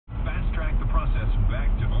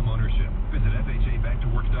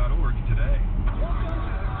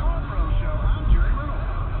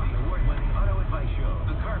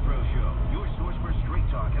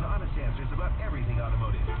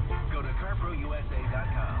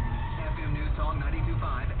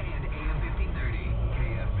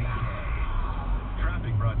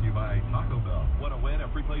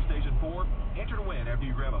after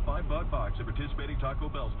you grab a $5 box at participating Taco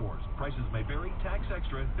Bell stores. Prices may vary, tax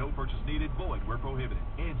extra, no purchase needed, void where prohibited.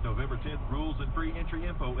 Ends November 10th. Rules and free entry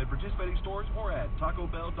info at participating stores or at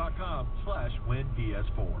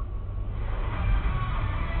tacobell.com/winps4.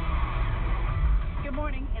 Good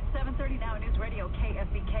morning. It's 7:30 now on News Radio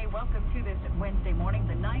KFBK. Welcome to this Wednesday morning,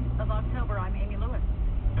 the 9th of October. I'm Amy Lewis.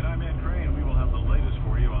 And I'm Ed Crane. We will have the latest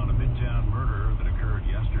for you on a Midtown murder that occurred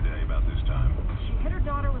yesterday about this time. She hit her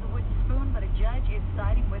daughter with a wooden spoon, but a judge is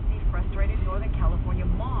siding with the frustrated Northern California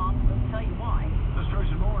mom. We'll tell you why. The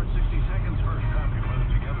stories and more in 60 seconds. First, traffic weather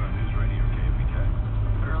together on News Radio KFBK.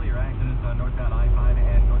 Earlier accidents on northbound I-5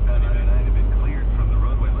 and northbound I-99 have been cleared from the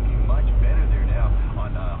roadway. Looking much better there now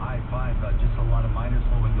on I-5. Just a lot of minor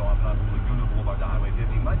slowing go off on Laguna Boulevard to Highway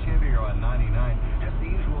 50. Much heavier on 99. Just the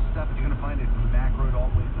usual stuff that you're going to find at Mac Road all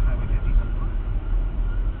the way to Highway 50.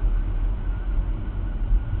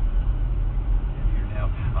 Heavier now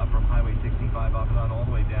from Highway 65 off and on all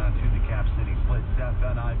the way down to the Cap City split.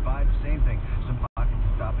 Southbound I-5, same thing. Some pockets of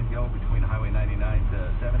stop and go between Highway 99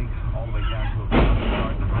 to 70 all the way down to a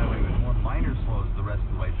start the highway with more minor slows the rest of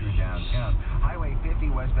the way through downtown. Highway 50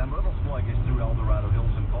 westbound, a little sluggish through El Dorado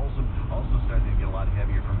Hills and Folsom. Also starting to get a lot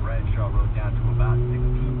heavier from Bradshaw Road down to about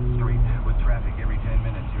 16th Street with traffic every 10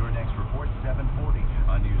 minutes. Your next report, 740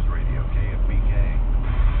 on News Radio KFBK.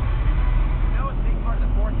 Snow is a big part of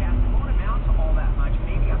the forecast. It won't amount to all that much,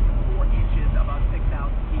 maybe up to 4 inches above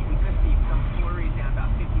 6,000 feet. We could see some flurries down about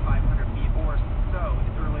 5,500 feet or so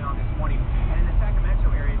this early on this morning. And in the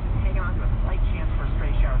Sacramento area, just hanging on to a slight chance for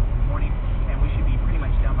stray showers this morning, and we should be pretty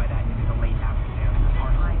much done by that into the late afternoon.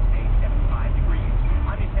 Our high today, 75 degrees.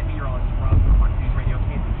 I'm your 10 meteorologist Rob from Fox News Radio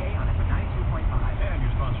KFBK on FM 92.5. And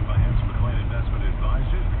you're sponsored by Hanson McLean Investment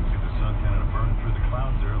Advisors. We can see the sun kind of burning through the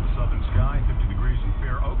clouds there in the southern sky. 50 degrees in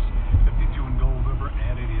Fair Oaks, 52 in Gold River,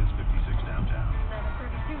 and it is 56 downtown.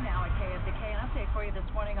 7:32 now at KFBK. An update for you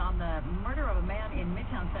this morning on the murder of a man in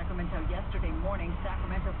Midtown Sacramento yesterday morning.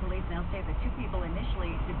 Sacramento police now say the two people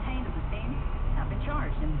initially detained at the scene have been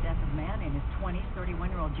charged in the death of a man in his 20s,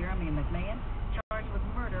 31-year-old Jeremy McMahon, charged with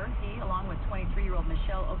murder. He, along with 23-year-old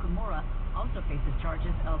Michelle Okamura, also faces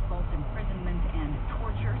charges of false imprisonment and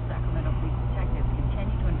torture. Sacramento police